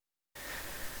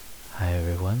Hi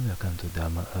everyone, welcome to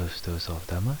Dharma Earth's Dose of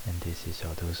Dharma, and this is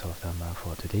your Dose of Dharma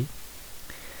for today.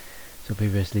 So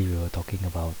previously we were talking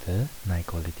about the 9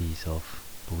 qualities of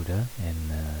Buddha,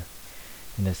 and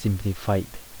in a simplified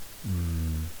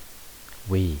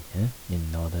way,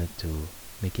 in order to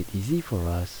make it easy for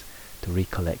us to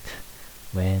recollect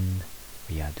when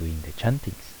we are doing the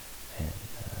chantings, and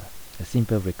a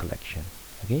simple recollection.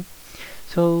 Okay,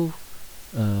 so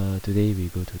today we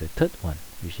go to the third one,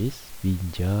 which is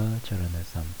Vinja Charana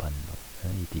Sampanno.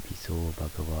 Itipiso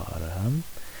Bhagava Araham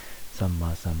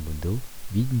Samma Sambuddho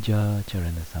Vinja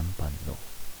Charana Sampanno.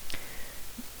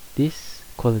 This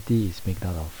quality is made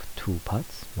out of two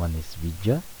parts. One is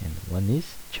Vijja and one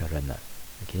is Charana.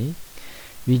 Okay,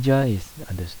 Vijja is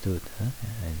understood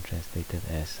and translated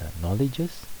as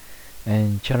knowledges,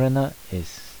 and Charana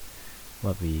is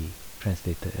what we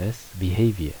translated as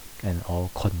behavior and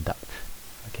or conduct.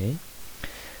 Okay,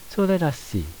 so let us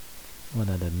see what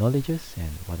are the knowledges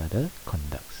and what are the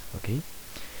conducts. Okay,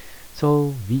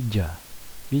 so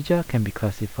Vijja can be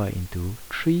classified into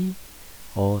 3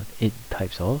 or 8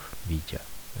 types of Vijja.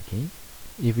 Okay,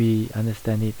 if we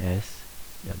understand it as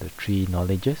the 3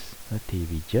 knowledges, Te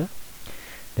Vijja,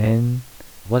 then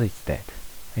what is that?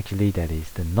 Actually, that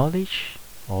is the knowledge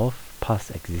of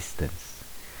past existence.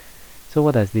 So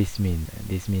what does this mean?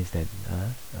 This means that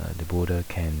the Buddha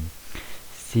can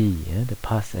see the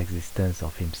past existence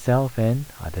of himself and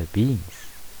other beings.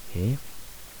 Okay,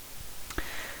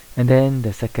 and then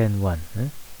the second one,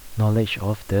 knowledge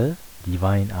of the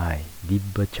divine eye,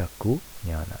 Dibba Chakku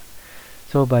Jnana.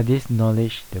 So by this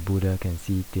knowledge, the Buddha can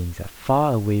see things at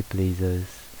far away places,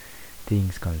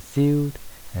 things concealed,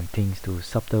 and things too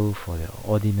subtle for the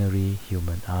ordinary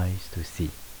human eyes to see.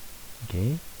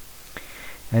 Okay,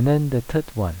 and then the third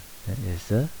one is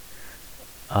the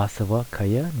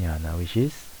Asavakaya Jnana, which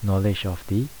is knowledge of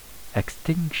the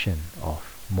extinction of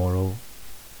moral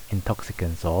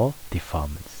intoxicants or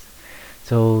defilements.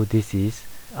 So this is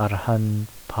Arhan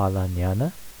Pala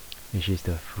Jnana, which is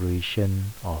the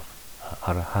fruition of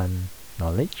Arhan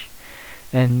knowledge,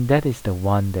 and that is the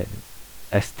one that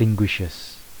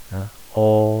extinguishes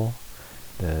all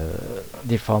the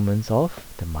defilements of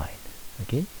the mind.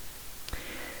 Okay,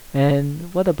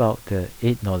 and what about the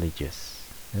 8 knowledges?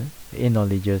 The 8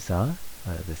 knowledges are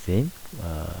the same,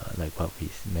 like what we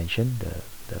mentioned,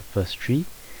 the first 3.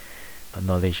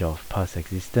 Knowledge of past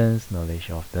existence, knowledge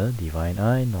of the divine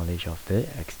eye, knowledge of the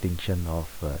extinction of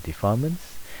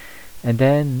defilements, and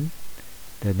then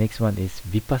the next one is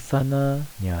Vipassana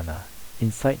Jnana,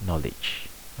 insight knowledge.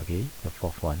 Okay, the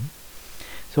fourth one.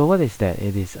 So what is that?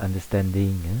 It is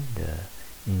understanding the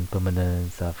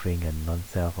impermanent suffering and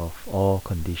non-self of all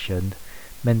conditioned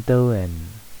mental and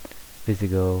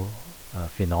physical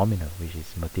phenomena, which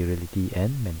is materiality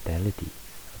and mentality.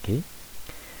 Okay,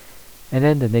 and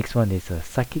then the next one is a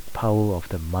psychic power of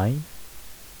the mind.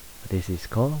 This is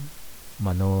called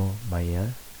Mano Maya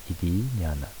Iti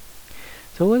Jnana.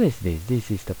 So what is this? This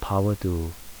is the power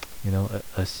to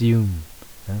assume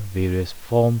various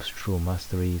forms through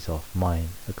masteries of mind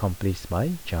accomplished by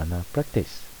jhana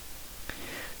practice.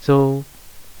 So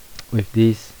with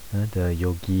this, the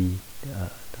yogi,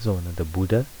 the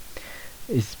Buddha,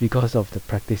 is because of the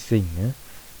practicing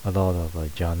a lot of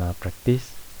jhana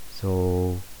practice.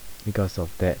 So because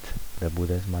of that, the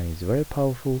Buddha's mind is very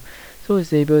powerful, so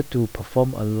it's able to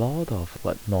perform a lot of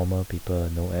what normal people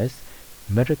know as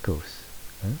miracles,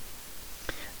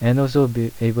 and also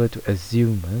be able to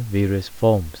assume various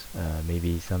forms,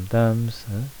 maybe sometimes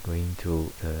going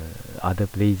to other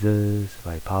places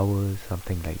by powers,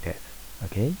 something like that.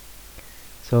 Okay,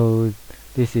 so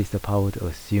this is the power to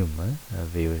assume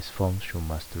various forms through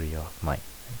mastery of mind.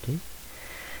 Okay,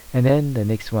 and then the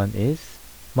next one is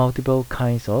multiple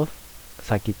kinds of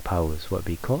psychic powers, what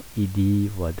we call Idi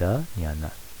Vada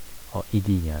Jnana or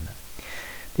Idi Jnana.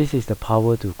 This is the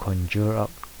power to conjure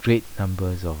up great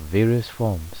numbers of various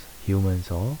forms, humans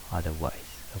or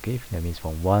otherwise. Okay, that means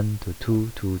from 1 to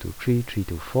 2, 2 to 3, 3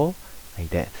 to 4, like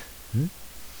that.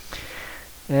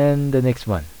 And the next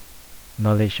one,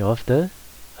 knowledge of the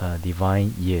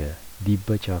divine ear,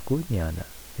 Dibba Chakku Jnana.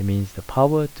 It means the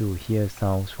power to hear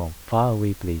sounds from far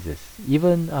away places,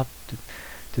 even up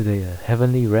to the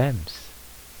heavenly realms,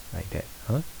 like that.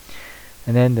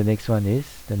 And then the next one is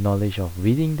the knowledge of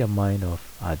reading the mind of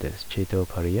others,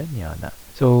 Cetopariya Jnana.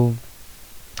 So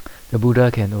the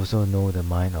Buddha can also know the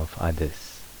mind of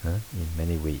others in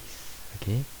many ways.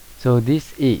 Okay, so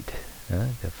these 8,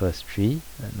 the first 3,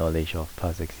 knowledge of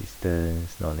past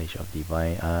existence, knowledge of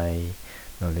divine eye,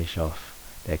 knowledge of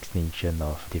the extinction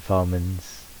of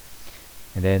defilements,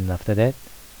 and then after that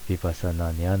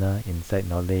Vipassana Jnana, insight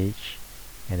knowledge,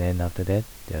 and then after that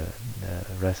the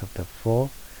rest of the 4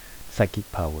 psychic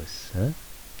powers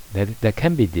that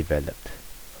can be developed.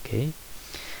 Okay,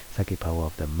 psychic power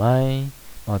of the mind,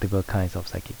 multiple kinds of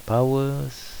psychic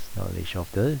powers, knowledge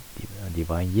of the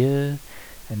divine ear,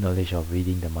 and knowledge of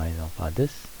reading the mind of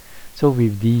others. So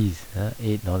with these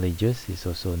 8 knowledges is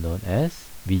also known as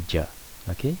Vijja.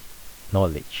 Okay,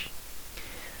 knowledge.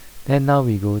 Then now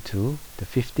we go to the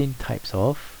 15 types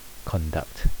of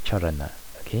conduct, charana.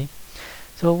 Okay,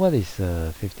 so what is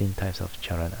 15 types of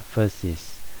charana? First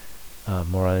is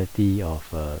morality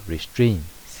of restraint,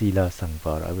 sila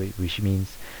samvara, which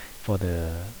means for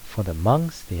the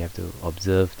monks they have to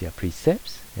observe their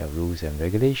precepts, their rules and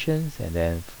regulations, and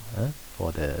then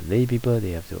for the lay people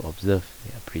they have to observe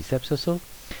their precepts also.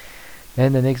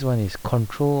 Then the next one is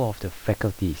control of the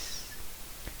faculties,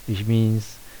 which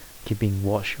means keeping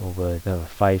watch over the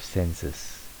 5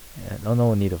 senses. Not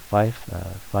only the 5,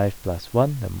 5 plus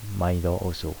 1, the mind law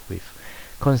also, with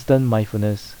constant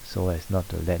mindfulness so as not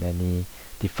to let any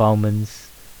defilements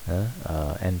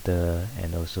enter,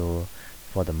 and also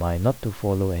for the mind not to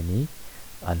follow any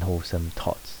unwholesome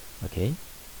thoughts. Okay,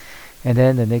 and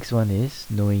then the next one is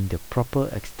knowing the proper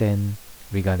extent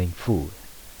regarding food.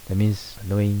 That means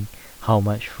knowing how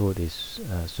much food is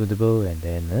suitable, and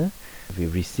then we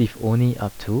receive only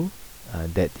up to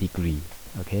that degree.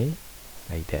 Okay,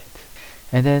 like that.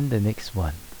 And then the next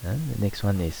one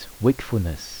is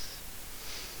wakefulness.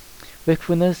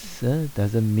 Wakefulness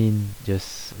doesn't mean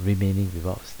just remaining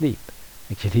without sleep.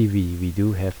 Actually, we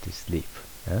do have to sleep,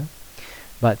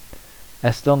 but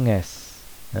as long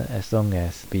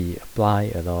as we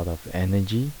apply a lot of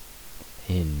energy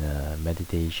in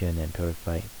meditation and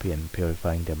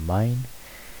purifying the mind,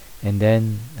 and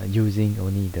then using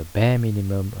only the bare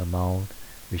minimum amount,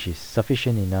 which is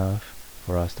sufficient enough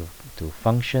for us to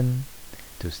function,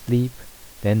 to sleep,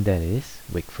 then that is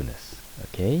wakefulness.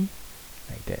 Okay,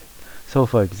 like that. So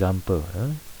for example,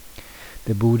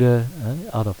 the Buddha,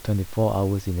 out of 24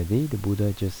 hours in a day, the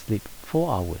Buddha just sleep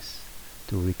 4 hours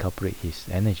to recuperate his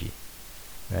energy,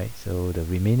 right? So the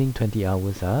remaining 20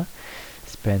 hours are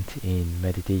spent in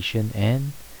meditation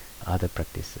and other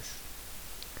practices.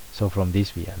 So from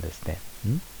this we understand.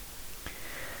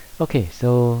 Okay,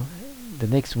 so the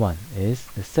next one is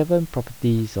the 7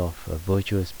 properties of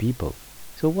virtuous people.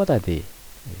 So what are they?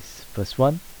 First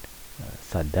one,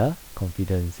 saddha,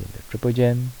 confidence in the triple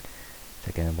gem.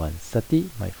 Second one,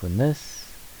 sati,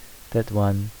 mindfulness. Third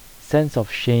one, sense of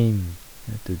shame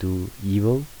to do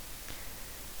evil.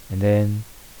 And then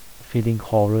feeling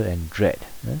horror and dread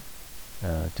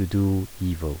to do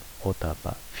evil,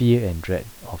 otapa, fear and dread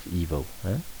of evil.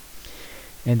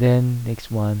 And then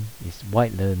next one is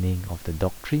wide learning of the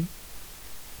doctrine.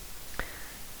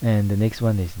 And the next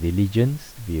one is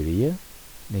diligence, virya.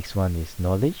 Next one is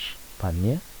knowledge,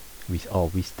 panya, or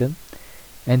wisdom.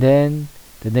 And then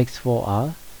the next 4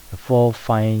 are the 4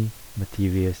 fine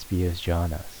material spheres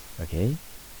jhanas. Okay,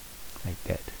 like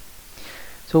that.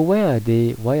 So why are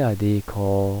they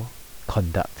called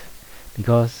conduct?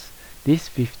 Because these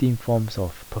 15 forms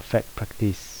of perfect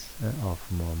practice of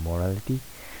morality,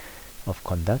 of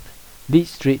conduct, lead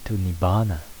straight to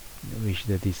nibbana, which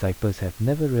the disciples have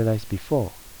never realized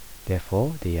before.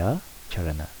 Therefore, they are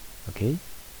charana. Okay.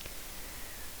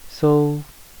 So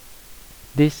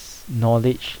this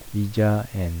knowledge, vijja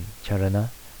and charana,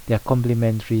 they are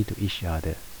complementary to each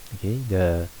other. Okay,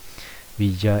 the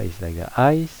vijja is like the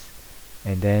eyes,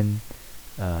 and then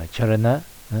charana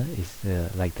is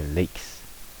like the legs.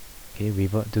 Okay,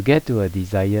 to get to a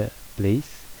desired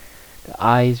place, the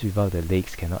eyes without the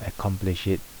legs cannot accomplish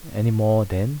it any more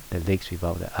than the legs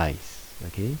without the eyes.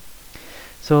 Okay,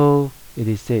 so it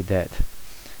is said that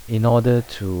in order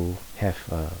to have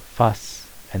fast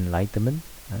enlightenment,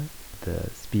 the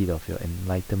speed of your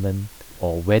enlightenment,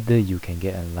 or whether you can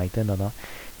get enlightened or not,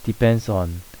 depends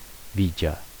on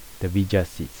vijja, the vijja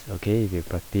seeds. Okay, if you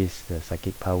practice the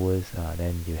psychic powers,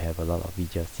 then you have a lot of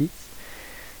vijja seeds.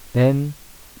 Then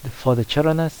for the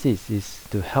charana seeds is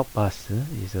to help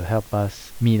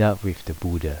us meet up with the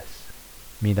Buddhas,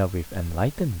 meet up with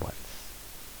enlightened ones.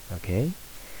 Okay,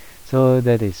 so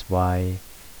that is why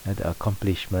the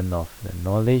accomplishment of the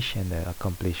knowledge and the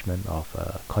accomplishment of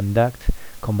conduct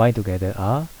combined together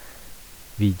are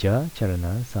vijja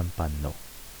charana sampanno.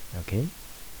 Okay,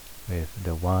 with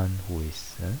the one who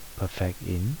is perfect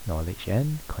in knowledge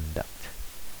and conduct.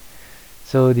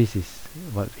 So this is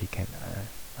what we can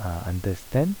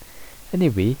understand.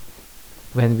 Anyway,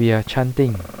 when we are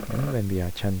chanting,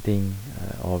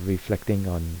 or reflecting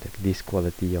on this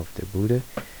quality of the Buddha,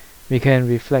 we can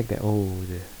reflect that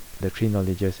the 3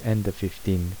 knowledges and the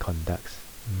 15 conducts.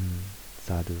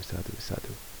 Sadhu, sadhu,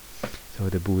 sadhu. So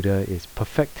the Buddha is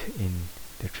perfect in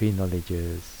the 3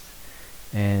 knowledges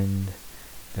and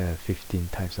the 15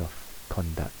 types of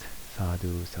conduct.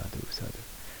 Sadhu, sadhu, sadhu.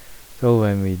 So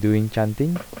when we're doing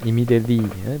chanting, immediately,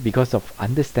 because of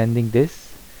understanding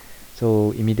this,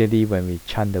 so immediately when we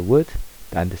chant the word,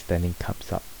 the understanding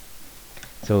comes up.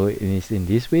 So it is in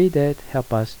this way that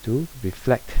help us to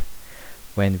reflect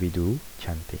when we do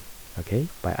chanting. Okay,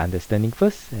 by understanding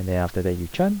first, and then after that you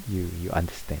chant, you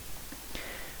understand.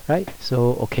 Right,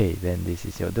 so okay, then this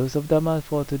is your dose of Dharma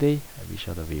for today. I wish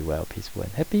all of you well, peaceful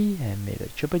and happy, and may the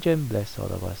Triple Gem bless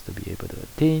all of us to be able to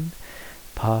attain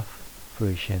path,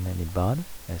 fruition and Nibbana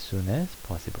as soon as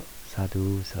possible.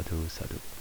 Sadhu, sadhu, sadhu.